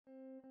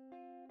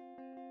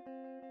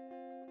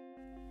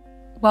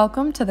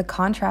Welcome to the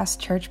Contrast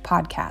Church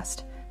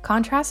podcast.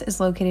 Contrast is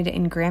located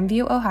in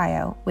Grandview,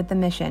 Ohio, with the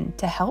mission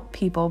to help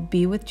people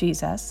be with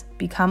Jesus,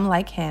 become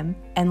like him,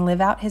 and live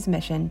out his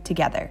mission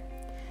together.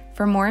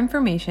 For more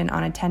information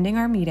on attending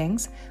our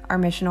meetings, our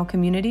missional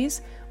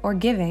communities, or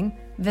giving,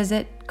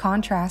 visit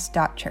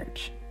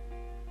contrast.church.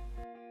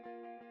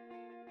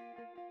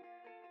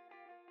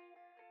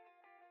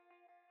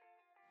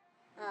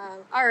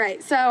 All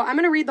right, so I'm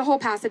going to read the whole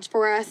passage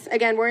for us.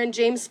 Again, we're in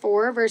James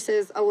 4,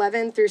 verses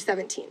 11 through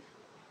 17.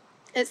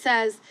 It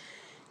says,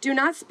 "Do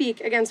not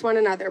speak against one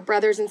another,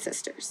 brothers and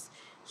sisters.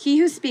 He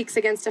who speaks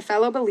against a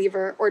fellow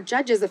believer or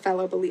judges a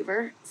fellow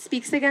believer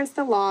speaks against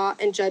the law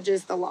and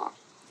judges the law.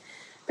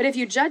 But if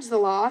you judge the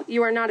law,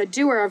 you are not a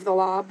doer of the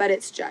law, but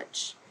its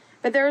judge.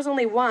 But there is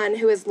only one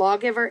who is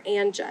lawgiver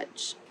and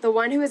judge, the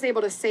one who is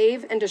able to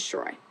save and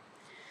destroy.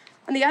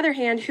 On the other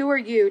hand, who are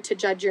you to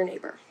judge your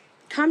neighbor?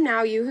 Come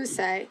now, you who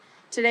say,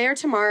 'Today or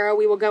tomorrow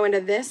we will go into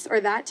this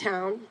or that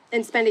town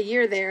and spend a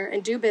year there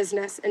and do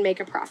business and make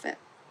a profit.'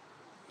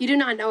 You do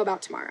not know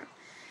about tomorrow.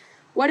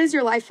 What is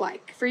your life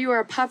like? For you are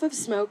a puff of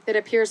smoke that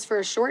appears for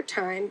a short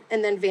time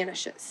and then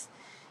vanishes.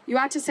 You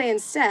ought to say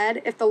instead,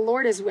 'If the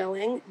Lord is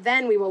willing,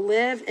 then we will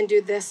live and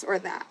do this or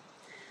that.'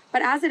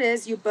 But as it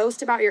is, you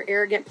boast about your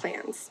arrogant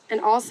plans,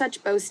 and all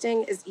such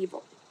boasting is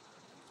evil.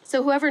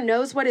 So whoever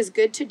knows what is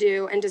good to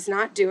do and does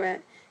not do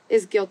it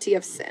is guilty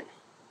of sin."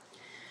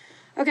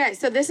 Okay,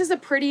 so this is a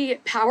pretty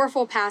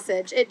powerful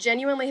passage. It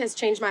genuinely has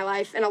changed my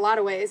life in a lot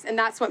of ways, and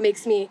that's what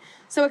makes me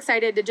so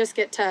excited to just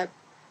get to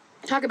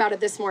talk about it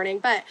this morning.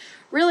 But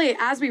really,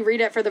 as we read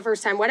it for the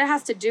first time, what it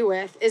has to do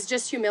with is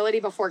just humility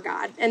before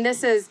God. And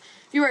this is,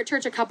 if you were at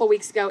church a couple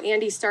weeks ago,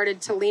 Andy started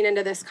to lean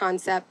into this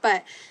concept,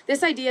 but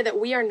this idea that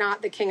we are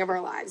not the king of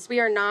our lives. We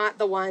are not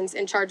the ones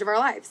in charge of our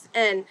lives.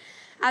 And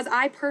as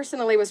I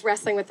personally was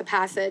wrestling with the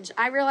passage,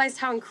 I realized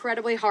how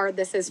incredibly hard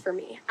this is for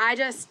me.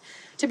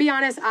 To be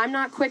honest, I'm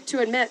not quick to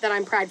admit that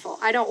I'm prideful.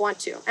 I don't want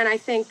to. And I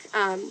think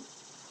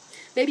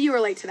maybe you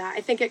relate to that. I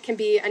think it can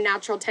be a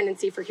natural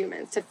tendency for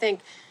humans to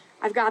think,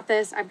 I've got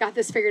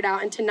this figured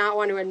out, and to not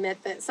want to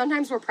admit that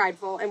sometimes we're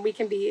prideful and we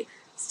can be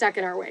stuck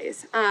in our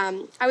ways.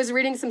 I was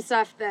reading some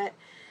stuff that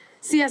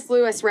C.S.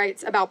 Lewis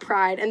writes about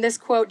pride, and this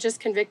quote just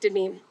convicted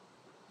me.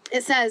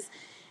 It says,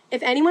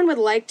 "If anyone would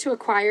like to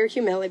acquire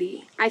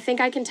humility, I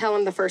think I can tell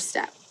him the first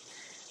step.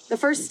 The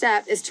first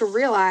step is to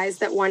realize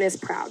that one is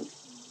proud.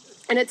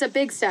 And it's a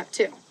big step,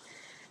 too.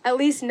 At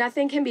least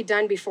nothing can be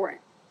done before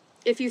it.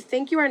 If you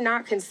think you are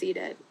not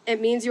conceited, it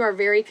means you are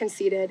very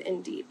conceited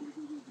indeed."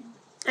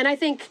 And I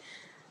think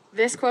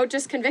this quote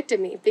just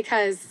convicted me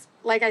because,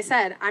 like I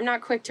said, I'm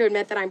not quick to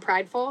admit that I'm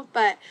prideful,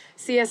 but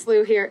C.S.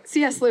 Lewis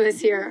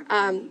here,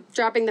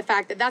 dropping the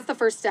fact that that's the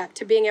first step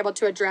to being able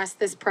to address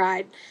this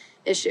pride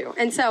issue.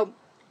 And so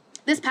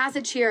this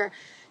passage here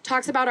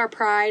talks about our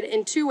pride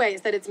in two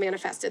ways that it's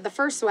manifested. The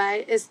first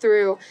way is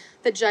through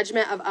the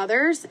judgment of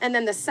others, and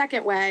then the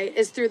second way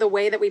is through the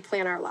way that we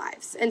plan our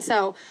lives. And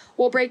so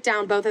we'll break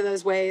down both of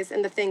those ways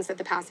and the things that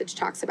the passage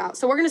talks about.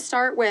 So we're going to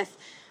start with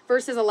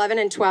verses 11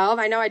 and 12.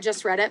 I know I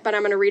just read it, but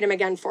I'm going to read them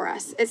again for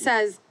us. It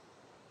says,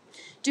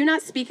 "Do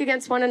not speak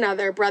against one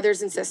another, brothers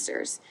and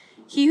sisters.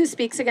 He who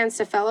speaks against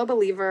a fellow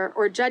believer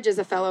or judges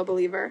a fellow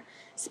believer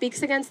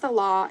speaks against the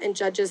law and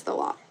judges the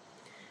law.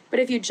 But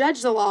if you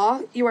judge the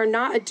law, you are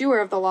not a doer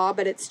of the law,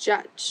 but its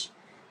judge.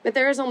 But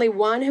there is only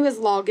one who is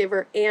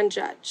lawgiver and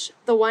judge,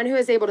 the one who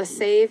is able to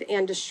save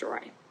and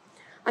destroy.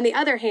 On the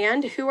other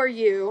hand, who are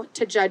you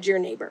to judge your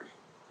neighbor?"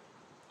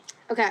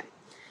 Okay,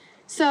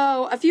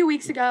 so a few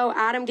weeks ago,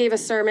 Adam gave a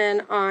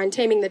sermon on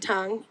taming the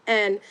tongue,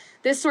 and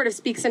this sort of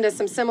speaks into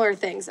some similar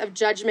things of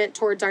judgment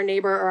towards our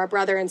neighbor or our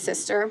brother and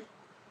sister.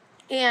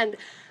 And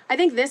I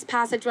think this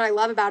passage, what I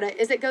love about it,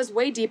 is it goes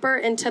way deeper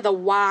into the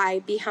why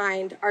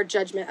behind our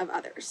judgment of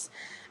others.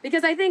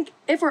 Because I think,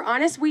 if we're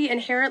honest, we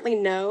inherently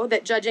know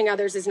that judging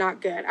others is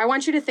not good. I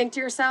want you to think to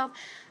yourself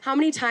how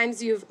many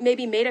times you've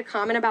maybe made a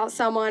comment about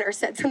someone or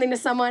said something to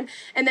someone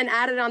and then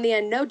added on the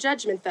end, "No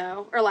judgment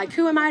though," or like,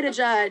 "Who am I to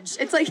judge?"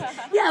 It's like,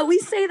 yeah, we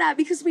say that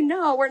because we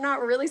know we're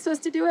not really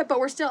supposed to do it, but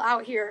we're still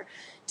out here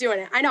doing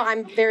it. I know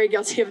I'm very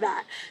guilty of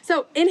that.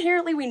 So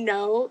inherently we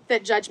know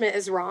that judgment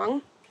is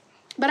wrong.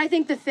 But I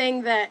think the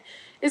thing that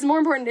is more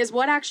important is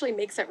what actually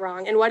makes it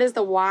wrong and what is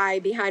the why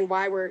behind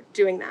why we're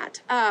doing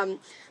that.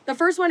 The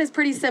first one is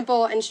pretty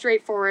simple and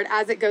straightforward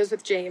as it goes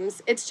with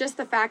James. It's just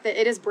the fact that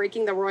it is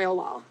breaking the royal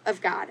law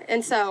of God.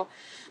 And so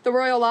the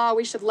royal law,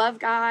 we should love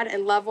God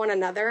and love one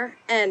another.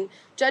 And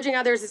judging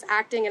others is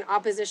acting in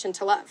opposition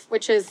to love,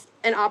 which is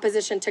in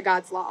opposition to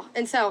God's law.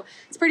 And so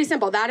it's pretty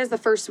simple. That is the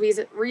first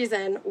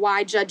reason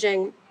why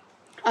judging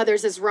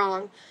others is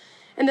wrong.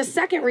 And the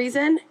second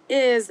reason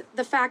is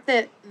the fact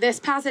that this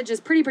passage is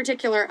pretty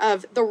particular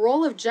of the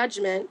role of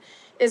judgment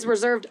is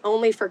reserved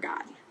only for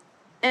God.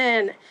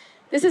 And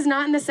this is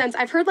not in the sense,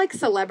 I've heard like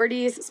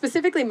celebrities,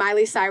 specifically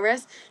Miley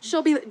Cyrus,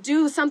 she'll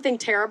do something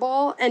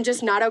terrible and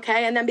just not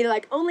okay, and then be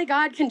like, only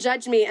God can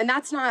judge me. And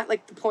that's not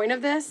like the point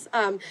of this,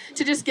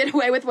 to just get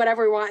away with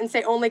whatever we want and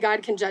say only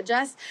God can judge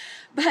us.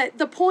 But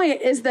the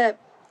point is that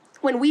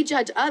when we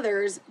judge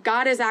others,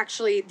 God is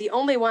actually the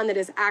only one that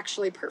is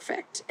actually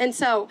perfect. And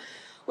so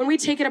when we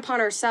take it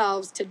upon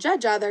ourselves to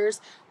judge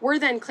others, we're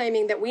then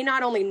claiming that we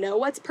not only know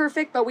what's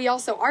perfect, but we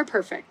also are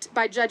perfect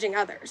by judging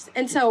others.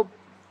 And so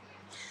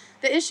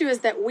the issue is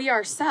that we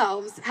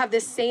ourselves have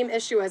this same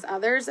issue as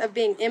others of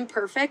being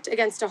imperfect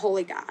against a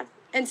holy God.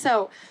 And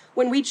so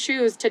when we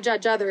choose to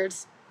judge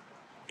others,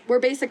 we're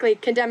basically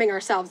condemning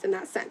ourselves in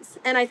that sense.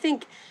 And I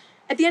think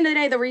at the end of the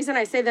day, the reason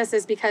I say this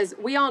is because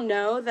we all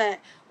know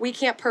that we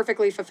can't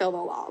perfectly fulfill the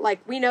law. Like,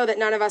 we know that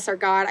none of us are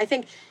God. I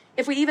think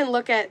if we even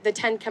look at the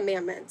 10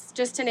 commandments,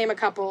 just to name a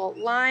couple,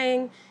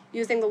 lying,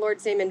 using the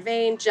Lord's name in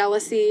vain,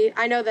 jealousy.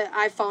 I know that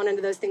I've fallen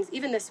into those things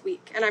even this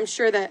week, and I'm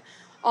sure that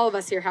all of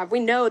us here have. We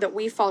know that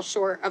we fall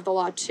short of the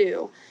law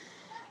too.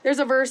 There's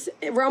a verse,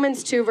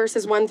 Romans 2,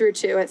 verses 1 through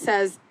 2. It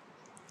says,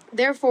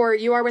 "Therefore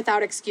you are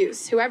without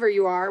excuse, whoever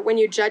you are, when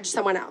you judge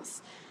someone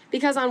else.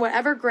 Because on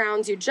whatever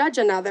grounds you judge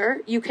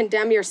another, you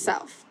condemn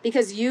yourself,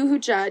 because you who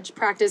judge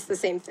practice the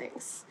same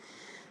things."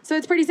 So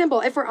it's pretty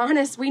simple. If we're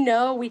honest, we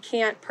know we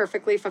can't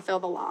perfectly fulfill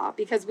the law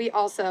because we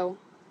also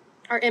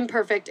are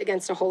imperfect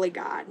against a holy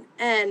God.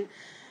 And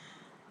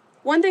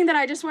one thing that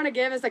I just want to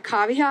give as a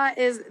caveat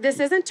is this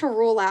isn't to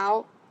rule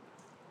out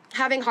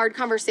having hard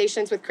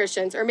conversations with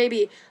Christians or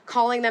maybe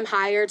calling them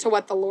higher to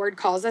what the Lord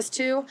calls us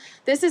to.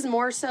 This is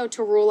more so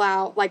to rule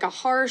out like a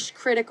harsh,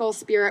 critical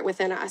spirit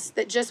within us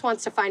that just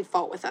wants to find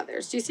fault with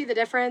others. Do you see the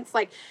difference?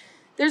 Like,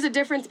 there's a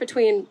difference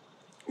between,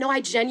 no, I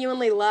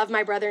genuinely love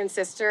my brother and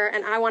sister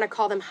and I want to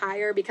call them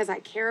higher because I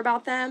care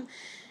about them,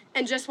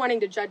 and just wanting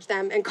to judge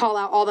them and call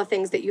out all the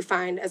things that you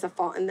find as a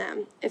fault in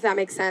them, if that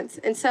makes sense.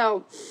 And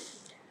so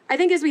I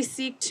think as we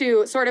seek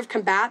to sort of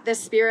combat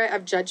this spirit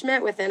of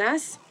judgment within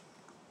us,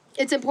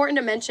 it's important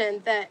to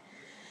mention that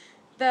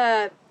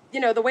the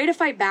way to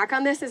fight back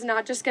on this is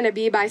not just going to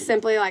be by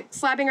simply like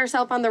slapping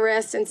ourselves on the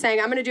wrist and saying,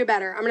 I'm going to do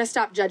better. I'm going to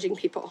stop judging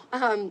people.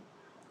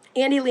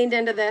 Andy leaned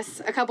into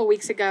this a couple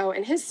weeks ago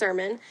in his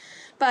sermon,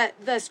 but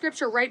the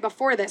scripture right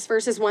before this,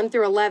 verses 1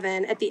 through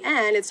 11, at the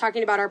end, it's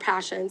talking about our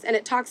passions, and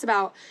it talks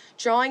about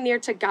drawing near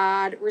to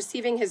God,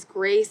 receiving his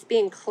grace,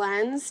 being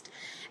cleansed.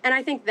 And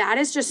I think that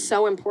is just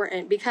so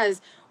important,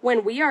 because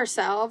when we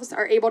ourselves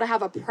are able to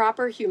have a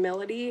proper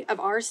humility of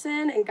our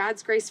sin and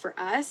God's grace for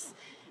us,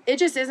 it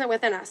just isn't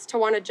within us to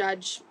want to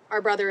judge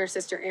our brother or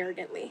sister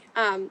arrogantly.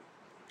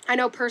 I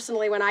know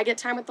personally when I get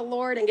time with the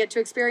Lord and get to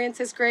experience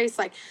his grace,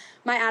 like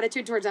my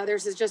attitude towards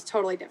others is just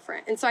totally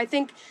different. And so I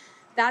think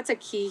that's a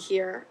key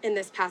here in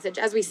this passage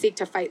as we seek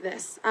to fight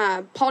this.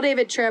 Paul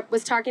David Tripp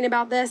was talking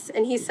about this,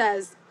 and he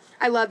says,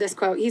 I love this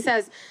quote. He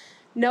says,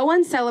 "No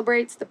one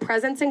celebrates the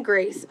presence and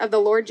grace of the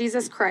Lord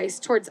Jesus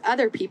Christ towards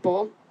other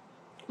people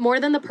more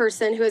than the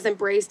person who has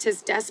embraced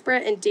his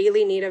desperate and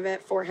daily need of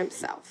it for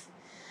himself."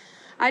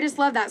 I just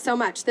love that so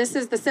much. This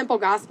is the simple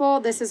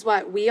gospel. This is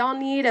what we all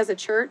need as a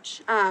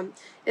church,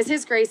 is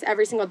his grace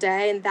every single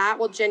day, and that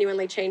will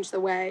genuinely change the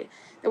way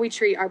that we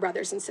treat our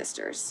brothers and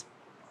sisters.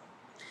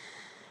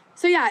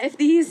 So yeah, if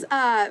these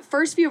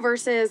first few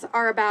verses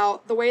are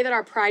about the way that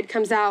our pride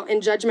comes out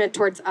in judgment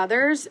towards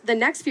others, the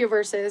next few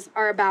verses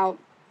are about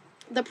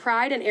the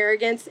pride and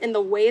arrogance in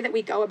the way that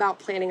we go about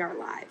planning our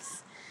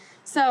lives.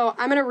 So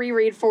I'm going to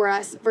reread for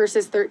us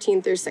verses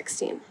 13 through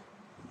 16.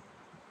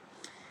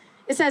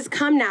 It says,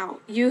 "Come now,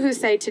 you who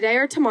say today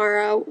or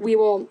tomorrow we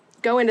will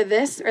go into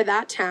this or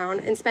that town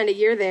and spend a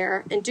year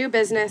there and do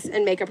business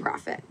and make a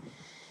profit.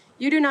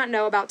 You do not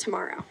know about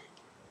tomorrow.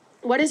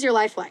 What is your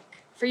life like?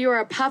 For you are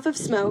a puff of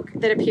smoke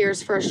that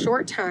appears for a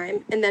short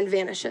time and then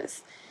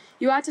vanishes.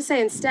 You ought to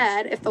say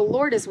instead, if the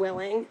Lord is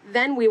willing,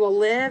 then we will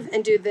live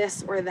and do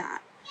this or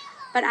that.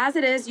 But as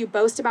it is, you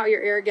boast about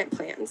your arrogant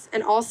plans,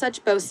 and all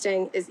such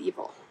boasting is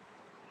evil."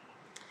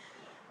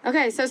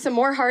 Okay, so some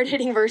more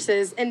hard-hitting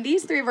verses. In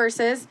these 3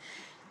 verses,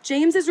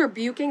 James is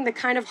rebuking the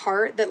kind of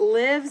heart that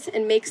lives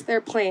and makes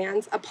their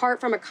plans apart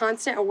from a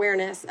constant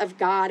awareness of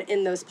God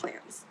in those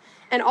plans,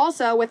 and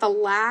also with a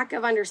lack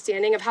of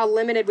understanding of how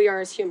limited we are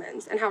as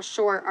humans and how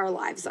short our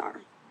lives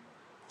are.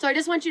 So I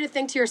just want you to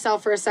think to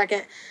yourself for a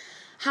second,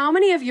 how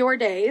many of your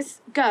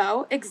days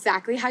go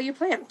exactly how you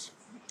planned?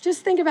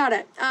 Just think about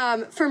it.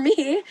 For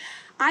me,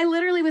 I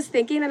literally was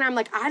thinking, and I'm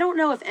like, I don't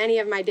know if any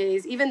of my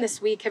days, even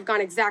this week, have gone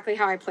exactly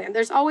how I planned.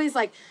 There's always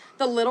like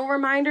the little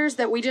reminders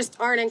that we just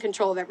aren't in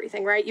control of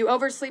everything, right? You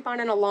oversleep on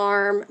an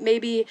alarm.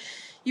 Maybe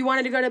you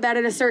wanted to go to bed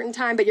at a certain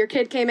time, but your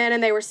kid came in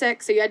and they were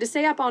sick, so you had to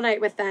stay up all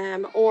night with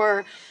them.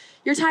 Or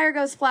your tire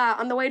goes flat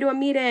on the way to a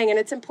meeting and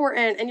it's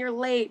important and you're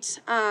late.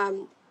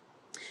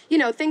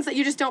 Things that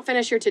you just don't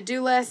finish your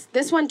to-do list.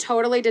 This one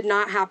totally did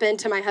not happen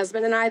to my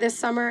husband and I this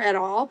summer at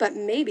all, but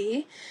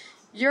maybe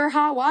your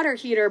hot water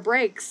heater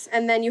breaks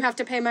and then you have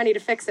to pay money to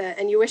fix it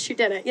and you wish you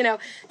didn't,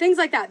 things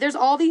like that. There's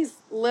all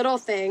these little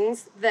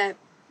things that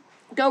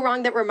go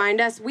wrong that remind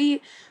us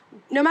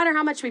no matter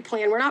how much we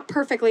plan, we're not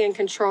perfectly in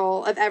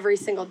control of every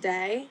single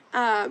day.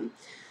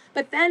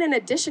 But then in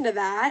addition to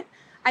that,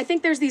 I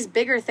think there's these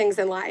bigger things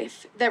in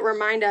life that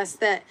remind us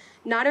that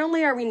not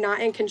only are we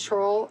not in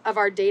control of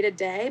our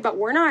day-to-day, but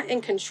we're not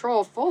in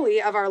control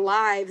fully of our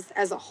lives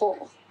as a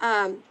whole.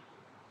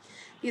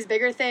 These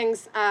bigger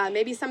things,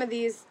 maybe some of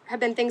these have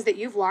been things that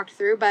you've walked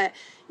through, but,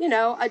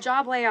 a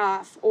job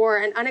layoff or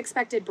an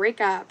unexpected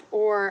breakup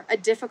or a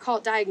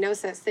difficult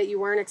diagnosis that you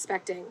weren't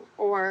expecting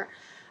or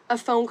a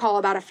phone call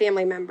about a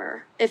family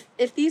member.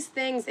 If these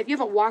things, if you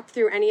haven't walked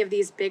through any of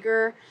these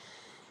bigger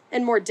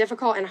and more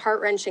difficult and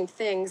heart-wrenching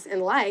things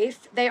in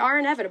life, they are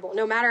inevitable.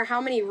 No matter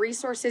how many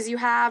resources you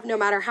have, no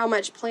matter how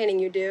much planning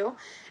you do,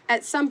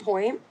 at some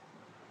point,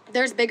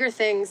 there's bigger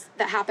things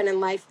that happen in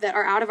life that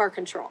are out of our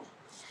control.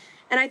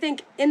 And I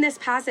think in this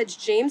passage,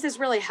 James is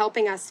really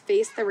helping us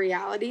face the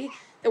reality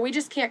that we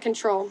just can't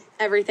control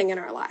everything in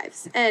our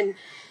lives. And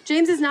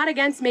James is not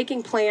against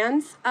making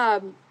plans.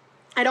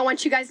 I don't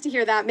want you guys to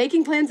hear that.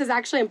 Making plans is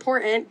actually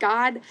important.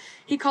 God,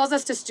 he calls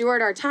us to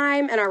steward our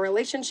time and our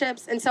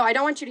relationships. And so I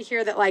don't want you to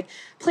hear that like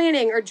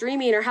planning or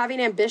dreaming or having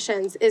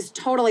ambitions is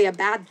totally a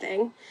bad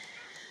thing.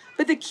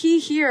 But the key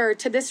here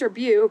to this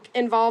rebuke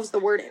involves the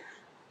wording.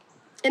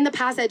 In the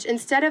passage,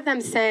 instead of them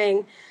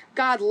saying,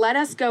 God, let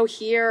us go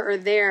here or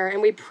there,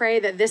 and we pray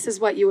that this is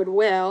what you would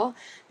will,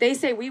 they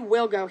say we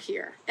will go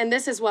here, and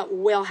this is what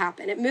will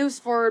happen. It moves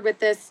forward with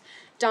this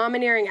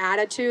domineering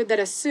attitude that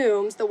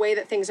assumes the way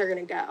that things are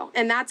going to go.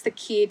 And that's the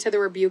key to the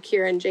rebuke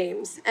here in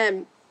James.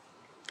 And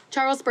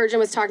Charles Spurgeon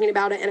was talking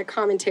about it in a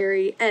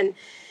commentary, and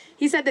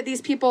he said that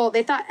these people,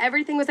 they thought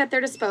everything was at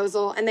their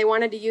disposal, and they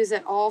wanted to use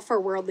it all for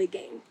worldly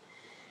gain.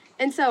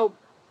 And so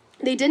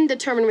they didn't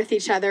determine with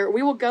each other,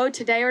 we will go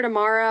today or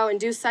tomorrow and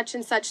do such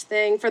and such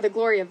thing for the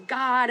glory of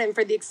God and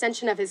for the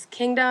extension of his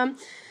kingdom.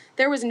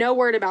 There was no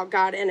word about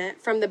God in it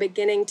from the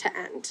beginning to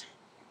end.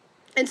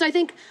 And so I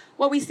think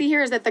what we see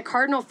here is that the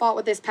cardinal fault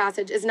with this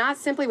passage is not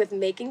simply with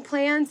making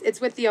plans,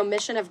 it's with the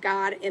omission of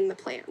God in the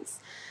plans.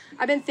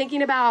 I've been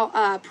thinking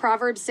about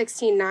Proverbs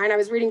 16:9. I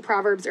was reading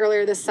Proverbs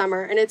earlier this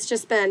summer, and it's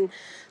just been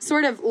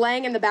sort of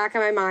laying in the back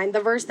of my mind,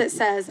 the verse that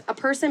says, a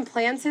person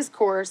plans his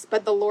course,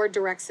 but the Lord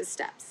directs his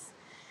steps.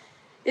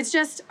 It's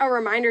just a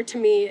reminder to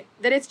me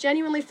that it's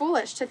genuinely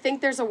foolish to think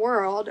there's a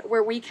world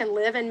where we can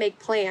live and make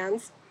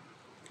plans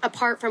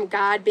apart from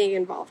God being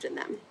involved in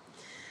them.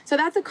 So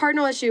that's a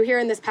cardinal issue here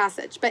in this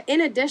passage. But in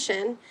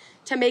addition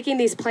to making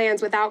these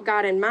plans without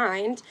God in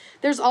mind,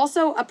 there's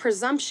also a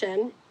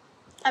presumption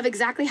of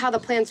exactly how the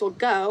plans will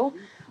go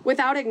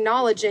without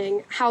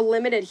acknowledging how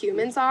limited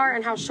humans are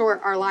and how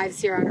short our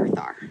lives here on earth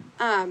are.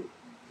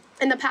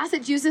 And the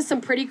passage uses some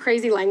pretty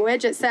crazy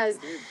language. It says,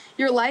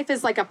 your life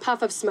is like a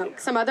puff of smoke.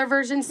 Some other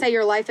versions say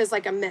your life is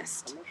like a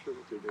mist.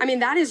 I mean,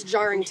 that is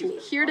jarring to me.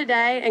 Here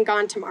today and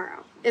gone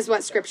tomorrow is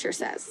what Scripture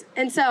says.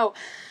 And so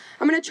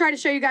I'm going to try to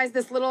show you guys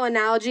this little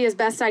analogy as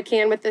best I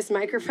can with this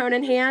microphone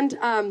in hand.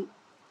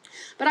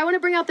 But I want to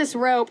bring out this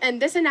rope.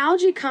 And this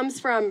analogy comes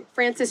from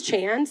Francis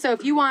Chan. So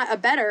if you want a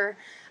better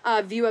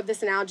view of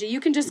this analogy, you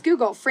can just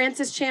Google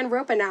Francis Chan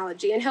rope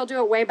analogy, and he'll do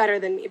it way better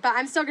than me. But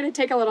I'm still going to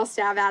take a little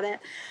stab at it.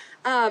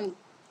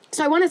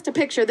 So I want us to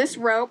picture this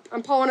rope.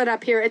 I'm pulling it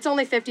up here. It's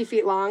only 50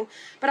 feet long,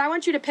 but I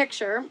want you to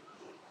picture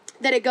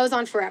that it goes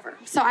on forever.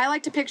 So I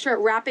like to picture it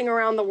wrapping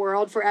around the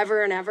world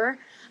forever and ever.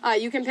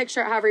 You can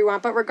picture it however you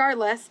want, but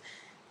regardless,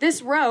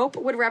 this rope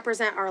would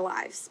represent our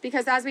lives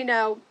because as we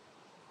know,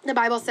 the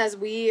Bible says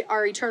we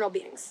are eternal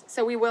beings,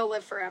 so we will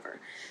live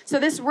forever. So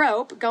this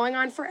rope going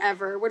on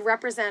forever would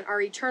represent our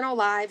eternal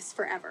lives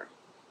forever.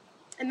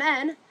 And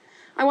then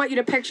I want you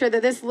to picture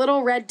that this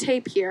little red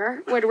tape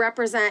here would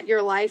represent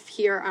your life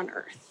here on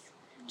earth.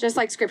 Just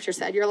like Scripture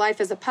said, your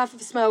life is a puff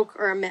of smoke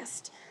or a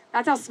mist.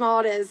 That's how small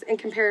it is in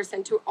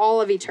comparison to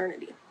all of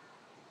eternity.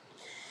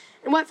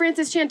 And what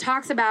Francis Chan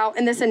talks about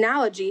in this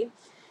analogy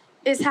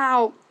is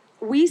how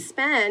we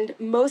spend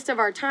most of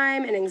our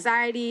time and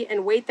anxiety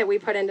and weight that we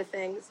put into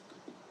things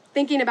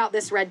thinking about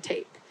this red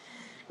tape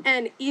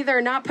and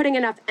either not putting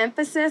enough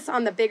emphasis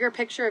on the bigger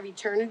picture of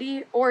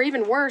eternity or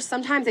even worse,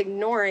 sometimes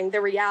ignoring the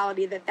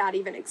reality that that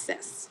even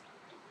exists.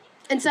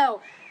 And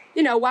so,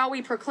 while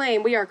we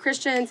proclaim we are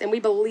Christians and we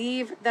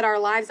believe that our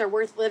lives are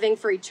worth living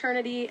for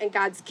eternity and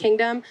God's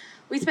kingdom,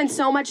 we spend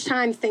so much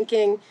time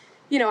thinking,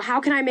 how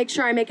can I make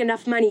sure I make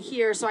enough money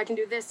here so I can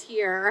do this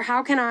here? Or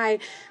how can I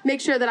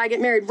make sure that I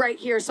get married right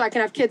here so I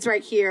can have kids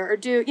right here? Or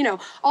do,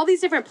 all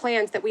these different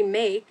plans that we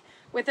make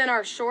within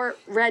our short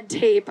red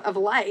tape of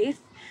life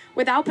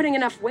without putting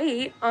enough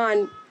weight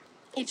on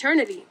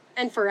eternity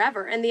and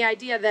forever and the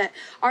idea that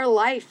our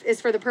life is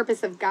for the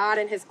purpose of God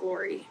and his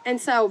glory. And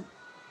so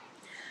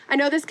I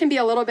know this can be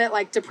a little bit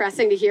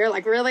depressing to hear,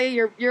 really,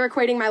 you're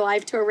equating my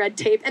life to a red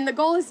tape. And the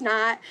goal is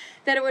not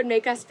that it would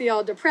make us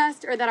feel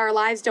depressed or that our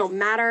lives don't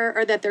matter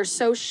or that they're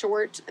so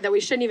short that we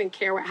shouldn't even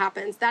care what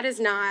happens. That is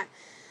not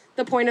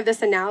the point of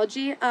this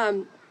analogy.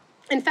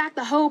 In fact,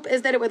 the hope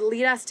is that it would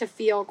lead us to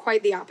feel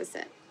quite the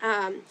opposite.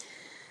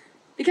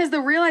 Because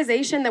the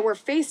realization that we're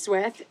faced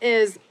with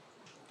is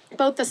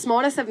both the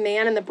smallness of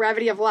man and the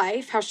brevity of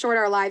life, how short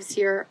our lives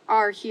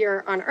are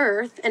here on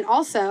earth, and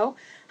also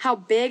how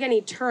big and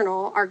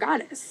eternal our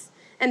God is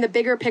and the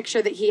bigger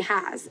picture that he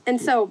has. And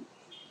so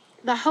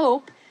the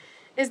hope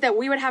is that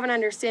we would have an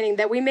understanding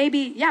that we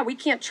we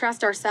can't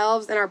trust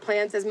ourselves and our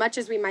plans as much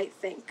as we might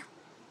think.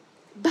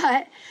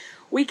 But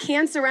we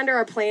can surrender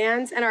our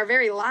plans and our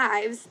very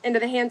lives into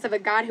the hands of a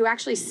God who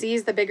actually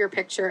sees the bigger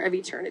picture of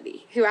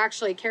eternity, who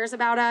actually cares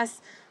about us,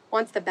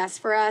 wants the best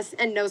for us,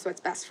 and knows what's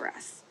best for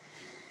us.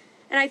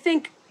 And I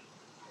think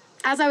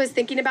as I was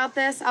thinking about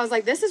this, I was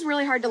like, this is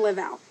really hard to live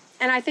out.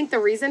 And I think the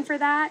reason for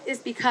that is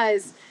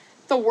because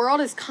the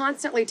world is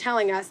constantly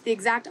telling us the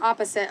exact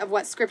opposite of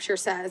what Scripture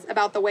says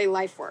about the way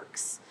life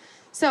works.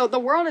 So the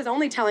world is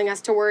only telling us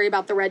to worry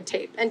about the red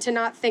tape and to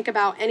not think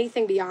about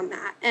anything beyond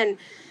that. And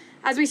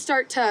as we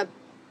start to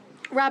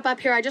wrap up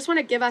here, I just want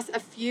to give us a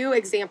few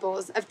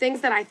examples of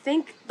things that I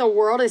think the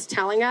world is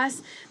telling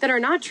us that are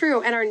not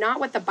true and are not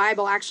what the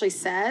Bible actually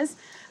says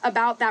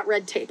about that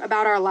red tape,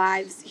 about our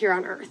lives here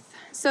on earth.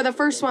 So the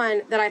first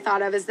one that I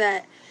thought of is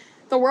that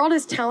the world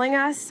is telling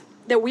us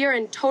that we are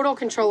in total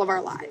control of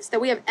our lives,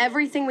 that we have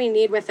everything we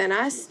need within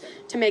us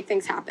to make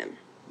things happen.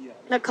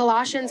 But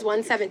Colossians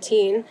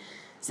 1:17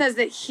 says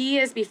that he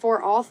is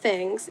before all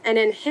things, and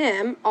in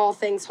him all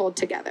things hold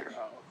together.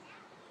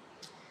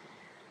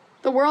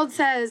 The world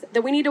says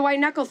that we need to white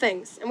knuckle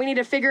things and we need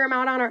to figure them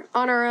out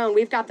on our own.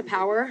 We've got the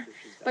power.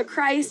 But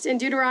Christ in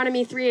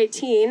Deuteronomy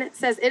 3:18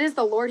 says it is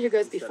the Lord who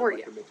goes before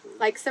you.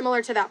 Like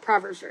similar to that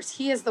Proverbs verse.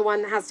 He is the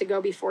one that has to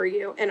go before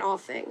you in all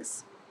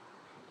things.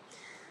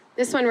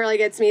 This one really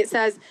gets me. It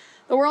says,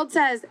 the world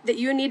says that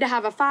you need to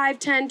have a 5,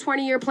 10,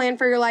 20-year plan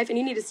for your life and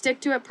you need to stick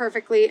to it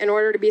perfectly in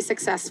order to be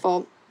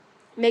successful.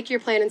 Make your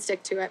plan and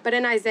stick to it. But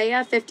in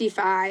Isaiah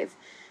 55,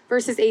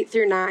 verses 8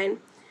 through 9,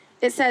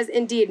 it says,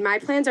 indeed, my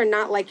plans are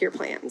not like your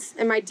plans,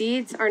 and my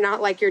deeds are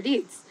not like your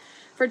deeds.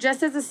 For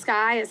just as the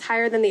sky is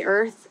higher than the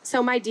earth,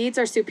 so my deeds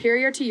are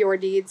superior to your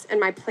deeds, and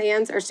my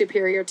plans are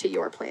superior to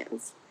your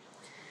plans.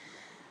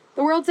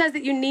 The world says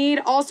that you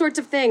need all sorts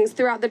of things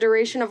throughout the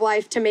duration of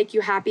life to make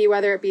you happy,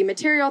 whether it be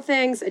material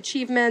things,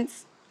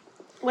 achievements,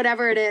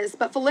 whatever it is.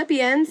 But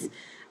Philippians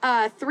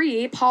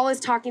 3, Paul is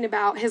talking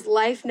about his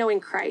life knowing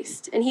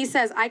Christ. And he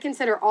says, I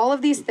consider all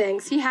of these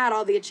things. He had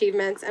all the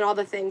achievements and all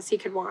the things he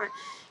could want.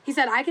 He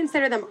said, I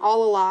consider them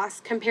all a loss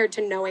compared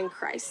to knowing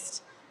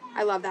Christ.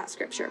 I love that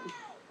scripture.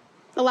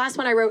 The last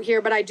one I wrote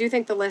here, but I do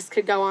think the list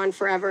could go on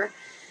forever.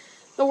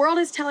 The world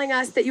is telling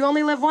us that you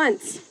only live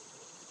once.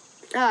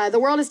 The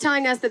world is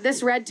telling us that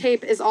this red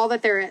tape is all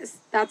that there is.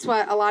 That's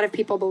what a lot of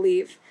people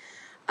believe.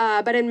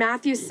 But in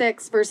Matthew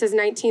 6, verses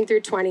 19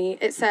 through 20,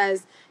 it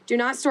says, do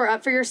not store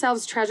up for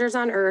yourselves treasures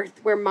on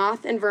earth where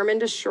moth and vermin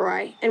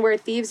destroy and where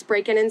thieves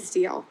break in and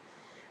steal.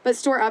 But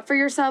store up for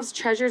yourselves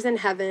treasures in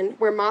heaven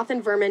where moth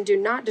and vermin do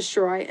not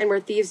destroy and where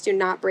thieves do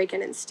not break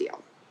in and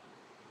steal.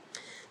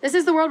 This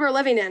is the world we're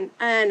living in,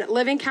 and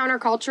living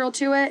countercultural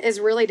to it is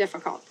really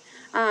difficult.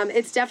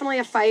 It's definitely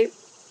a fight.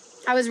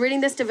 I was reading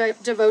this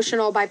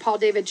devotional by Paul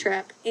David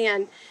Tripp,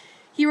 and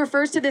he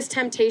refers to this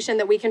temptation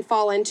that we can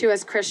fall into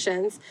as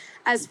Christians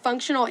as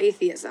functional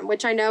atheism,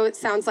 which I know it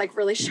sounds like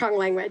really strong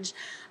language.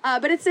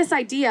 But it's this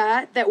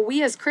idea that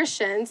we as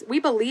Christians, we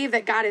believe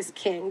that God is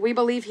king. We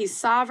believe he's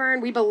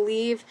sovereign. We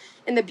believe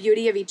in the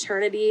beauty of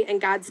eternity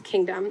and God's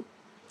kingdom.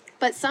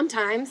 But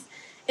sometimes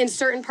in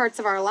certain parts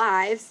of our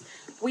lives,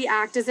 we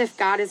act as if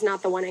God is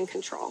not the one in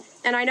control.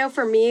 And I know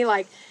for me,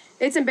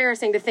 it's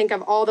embarrassing to think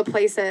of all the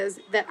places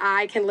that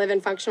I can live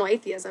in functional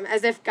atheism,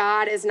 as if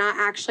God is not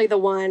actually the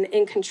one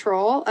in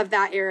control of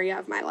that area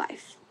of my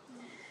life.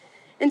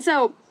 And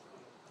so,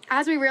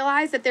 as we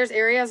realize that there's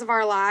areas of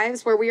our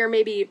lives where we are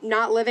maybe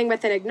not living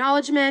with an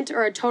acknowledgement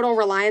or a total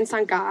reliance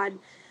on God,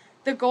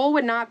 the goal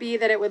would not be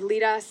that it would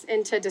lead us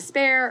into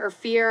despair or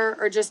fear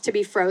or just to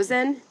be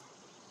frozen,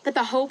 but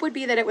the hope would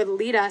be that it would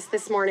lead us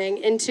this morning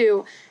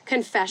into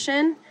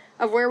confession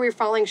of where we're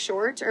falling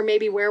short or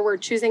maybe where we're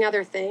choosing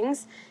other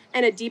things,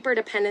 and a deeper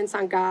dependence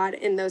on God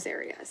in those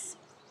areas.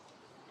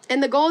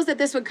 And the goal is that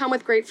this would come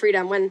with great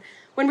freedom. When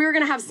we were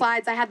going to have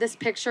slides, I had this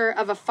picture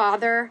of a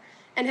father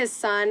and his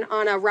son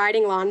on a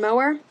riding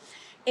lawnmower.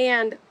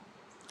 And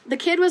the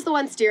kid was the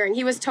one steering.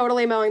 He was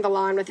totally mowing the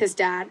lawn with his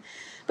dad.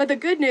 But the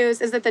good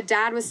news is that the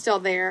dad was still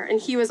there, and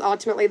he was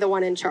ultimately the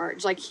one in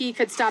charge. He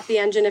could stop the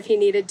engine if he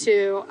needed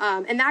to.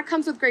 And that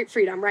comes with great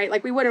freedom,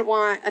 right? We wouldn't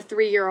want a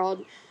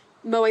 3-year-old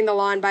mowing the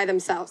lawn by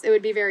themselves. It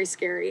would be very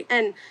scary.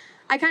 And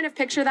I kind of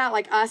picture that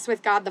like us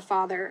with God the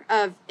Father,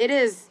 of it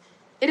is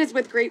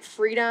with great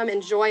freedom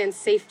and joy and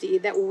safety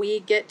that we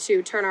get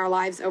to turn our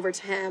lives over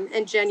to him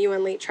and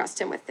genuinely trust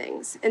him with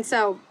things. And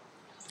so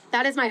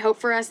that is my hope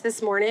for us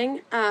this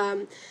morning.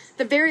 The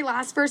very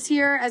last verse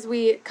here as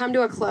we come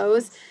to a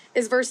close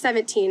is verse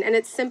 17, and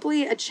it's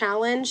simply a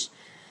challenge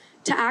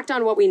to act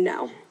on what we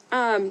know.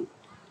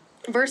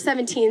 Verse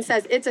 17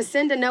 says, it's a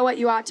sin to know what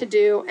you ought to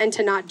do and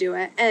to not do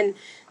it. And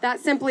that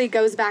simply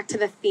goes back to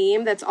the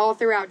theme that's all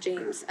throughout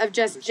James of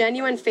just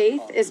genuine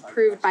faith is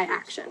proved by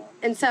action.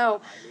 And so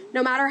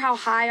no matter how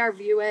high our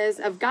view is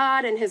of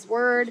God and his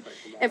word,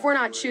 if we're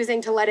not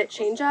choosing to let it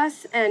change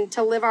us and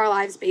to live our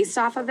lives based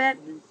off of it,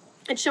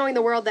 it's showing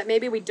the world that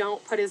maybe we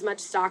don't put as much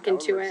stock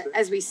into it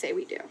as we say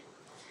we do.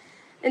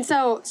 And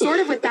so sort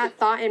of with that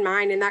thought in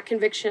mind and that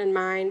conviction in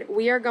mind,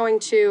 we are going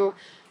to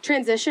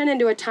transition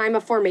into a time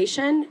of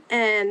formation.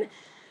 And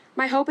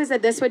My hope is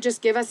that this would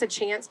just give us a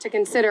chance to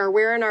consider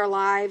where in our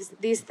lives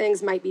these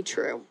things might be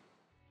true.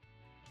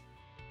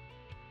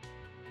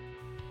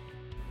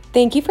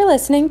 Thank you for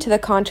listening to the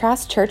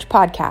Contrast Church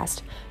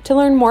podcast. To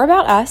learn more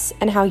about us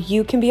and how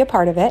you can be a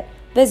part of it,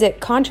 visit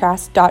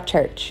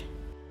contrast.church.